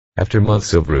After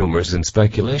months of rumors and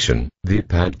speculation, the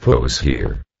iPad Pro is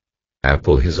here.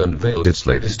 Apple has unveiled its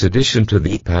latest addition to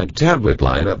the iPad tablet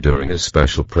lineup during a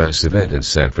special press event in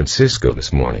San Francisco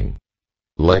this morning.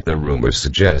 Like the rumors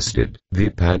suggested, the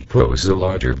iPad Pro is a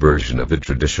larger version of the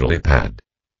traditional iPad.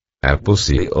 Apple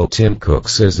CEO Tim Cook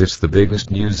says it's the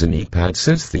biggest news in iPad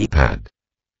since the iPad.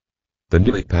 The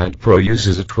new iPad Pro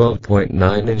uses a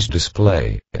 12.9-inch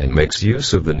display, and makes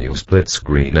use of the new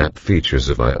split-screen app features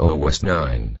of iOS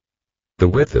 9. The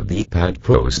width of the iPad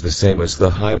Pro is the same as the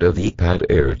height of the iPad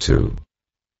Air 2.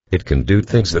 It can do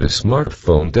things that a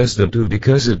smartphone doesn't do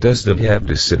because it doesn't have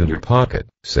to sit in your pocket,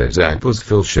 says Apple's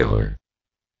Phil Schiller.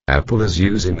 Apple is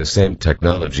using the same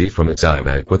technology from its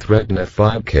iMac with Retina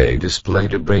 5K display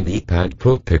to bring the iPad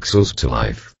Pro pixels to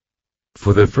life.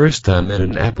 For the first time in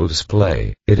an Apple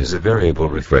display, it has a variable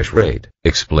refresh rate,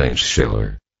 explains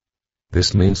Schiller.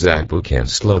 This means Apple can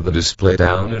slow the display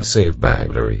down and save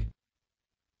battery.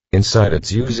 Inside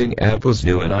it's using Apple's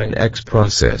new A9X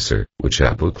processor, which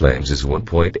Apple claims is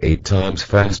 1.8 times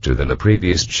faster than the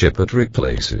previous chip it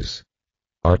replaces.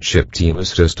 Our chip team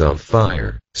is just on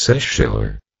fire, says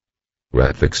Schiller.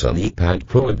 Graphics on the iPad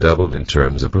Pro have doubled in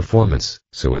terms of performance,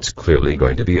 so it's clearly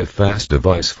going to be a fast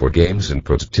device for games and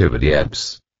productivity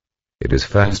apps. It is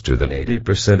faster than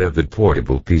 80% of the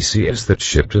portable PCs that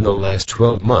shipped in the last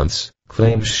 12 months,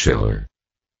 claims Schiller.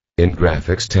 In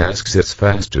graphics tasks it's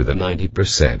faster than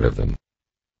 90% of them.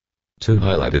 To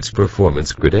highlight its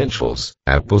performance credentials,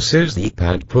 Apple says the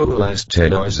iPad Pro lasts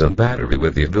 10 hours on battery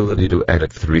with the ability to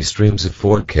edit 3 streams of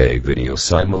 4K video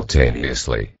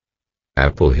simultaneously.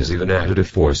 Apple has even added a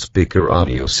 4-speaker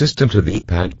audio system to the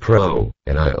iPad Pro,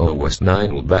 and iOS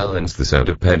 9 will balance the sound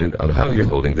dependent on how you're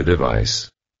holding the device.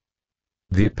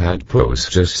 The iPad Pro is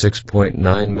just 6.9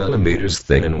 mm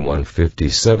thin and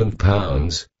 157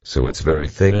 pounds, so it's very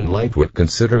thin and lightweight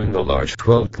considering the large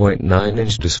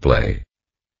 12.9-inch display.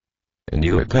 A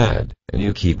new iPad, a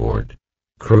new keyboard.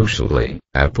 Crucially,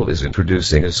 Apple is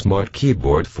introducing a smart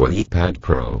keyboard for the iPad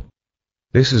Pro.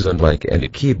 This is unlike any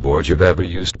keyboard you've ever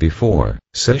used before,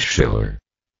 says Schiller.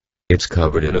 It's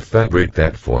covered in a fabric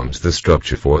that forms the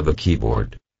structure for the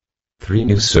keyboard. 3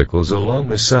 new circles along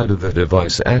the side of the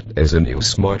device act as a new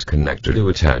smart connector to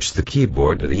attach the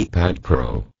keyboard to the iPad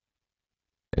Pro.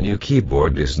 A new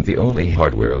keyboard isn't the only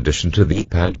hardware addition to the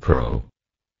iPad Pro.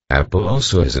 Apple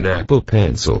also has an Apple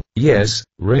Pencil. Yes,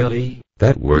 really,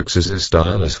 that works as a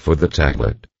stylus for the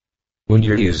tablet. When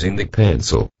you're using the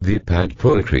Pencil, the iPad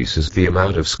Pro increases the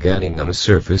amount of scanning on the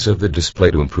surface of the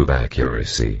display to improve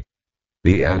accuracy.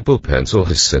 The Apple Pencil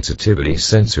has sensitivity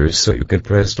sensors so you can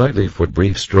press lightly for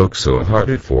brief strokes or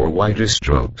harder for wider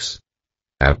strokes.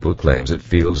 Apple claims it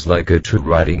feels like a true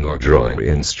writing or drawing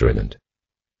instrument.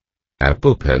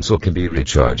 Apple Pencil can be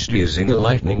recharged using a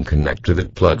Lightning connector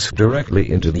that plugs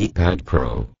directly into the iPad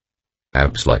Pro.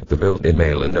 Apps like the built-in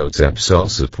Mail and Notes apps all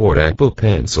support Apple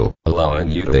Pencil, allowing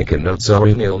you to link in notes or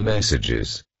email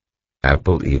messages.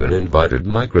 Apple even invited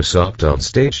Microsoft on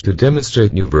stage to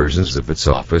demonstrate new versions of its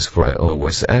Office for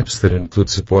iOS apps that include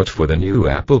support for the new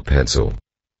Apple Pencil.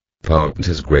 PowerPoint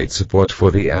has great support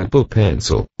for the Apple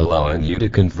Pencil, allowing you to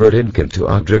convert ink into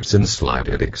objects in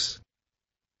slideshows.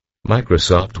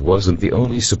 Microsoft wasn't the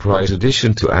only surprise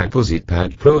addition to Apple's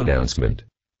iPad Pro announcement.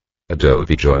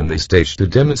 Adobe joined the stage to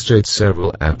demonstrate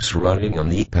several apps running on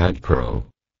the iPad Pro.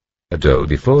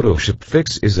 Adobe Photoshop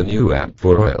Fix is a new app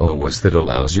for iOS that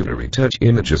allows you to retouch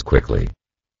images quickly.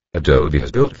 Adobe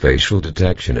has built facial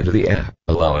detection into the app,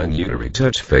 allowing you to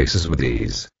retouch faces with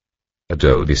ease.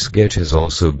 Adobe Sketch has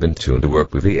also been tuned to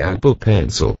work with the Apple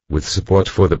Pencil, with support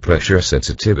for the pressure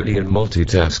sensitivity and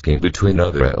multitasking between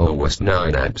other iOS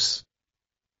 9 apps.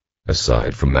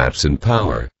 Aside from apps and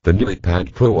power, the new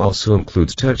iPad Pro also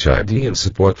includes Touch ID and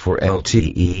support for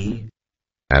LTE.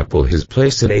 Apple has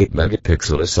placed an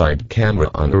 8-megapixel side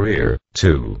camera on the rear,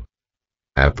 too.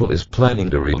 Apple is planning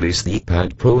to release the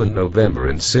iPad Pro in November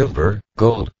in silver,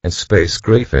 gold, and space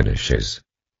gray finishes.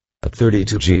 A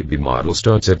 32GB model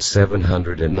starts at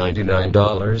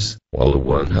 $799, while a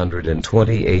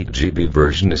 128GB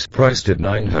version is priced at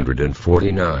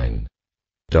 $949.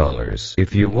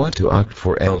 If you want to opt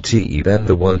for LTE, then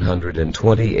the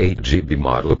 128GB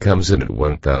model comes in at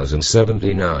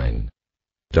 $1,079.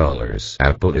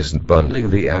 Apple isn't bundling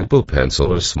the Apple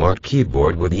Pencil or Smart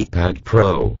Keyboard with iPad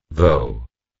Pro, though.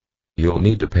 You'll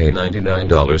need to pay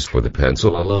 $99 for the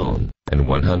Pencil alone, and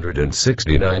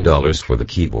 $169 for the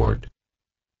keyboard.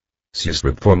 See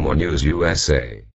for more news USA.